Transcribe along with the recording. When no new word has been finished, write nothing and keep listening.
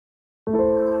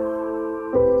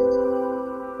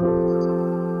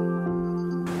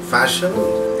Fashion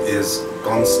is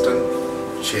constant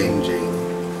changing,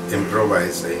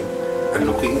 improvising, and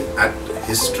looking at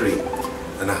history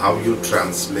and how you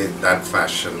translate that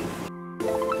fashion.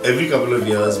 Every couple of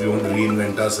years, we want to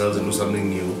reinvent ourselves and do something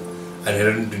new and head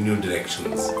into new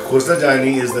directions. KHOSLA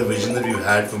JANI is the vision that we've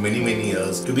had for many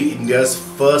years to be India's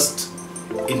first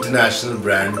international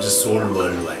brand which is sold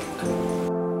worldwide.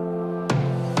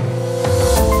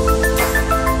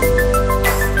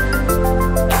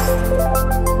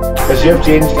 Because you have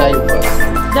changed life.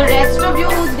 The rest of you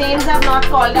whose names have not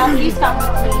called out, please come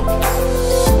with me.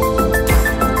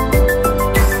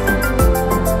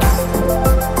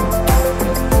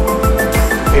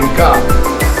 Inca.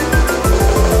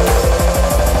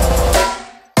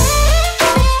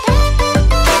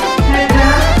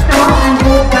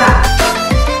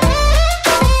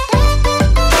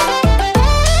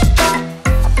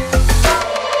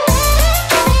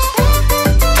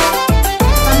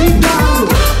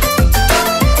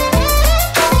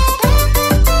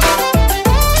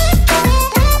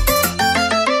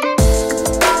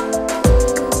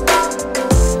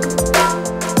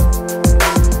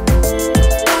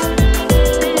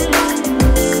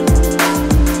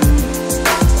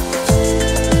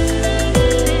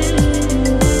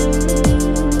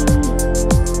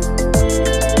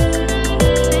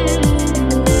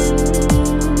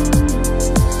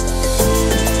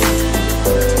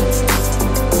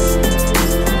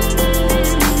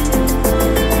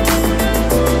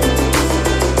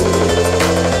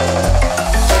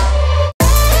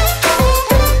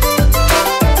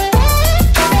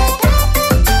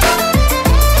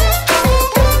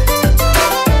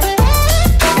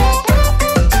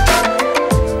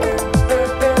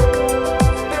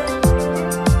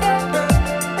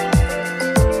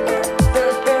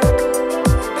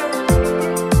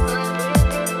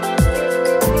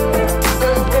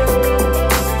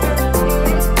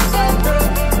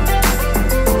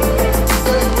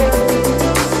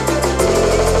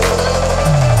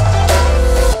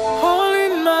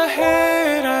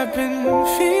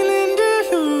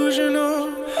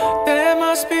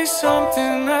 Be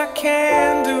something I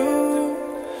can do.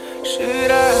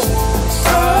 Should I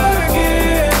start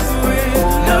again with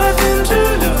nothing to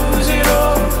lose it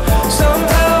all?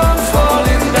 Somehow I'm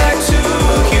falling back to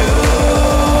you.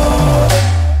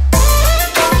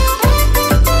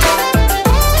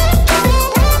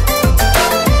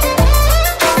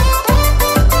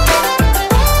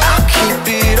 I keep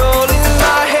it all in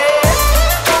my head.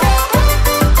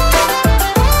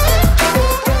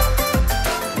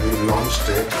 We launched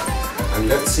it and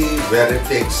let's see where it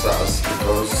takes us,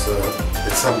 because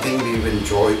it's something we've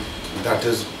enjoyed. That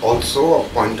is also a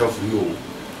point of view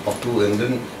of two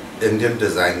Indian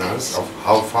designers of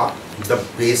how far the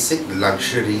basic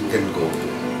luxury can go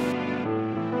to.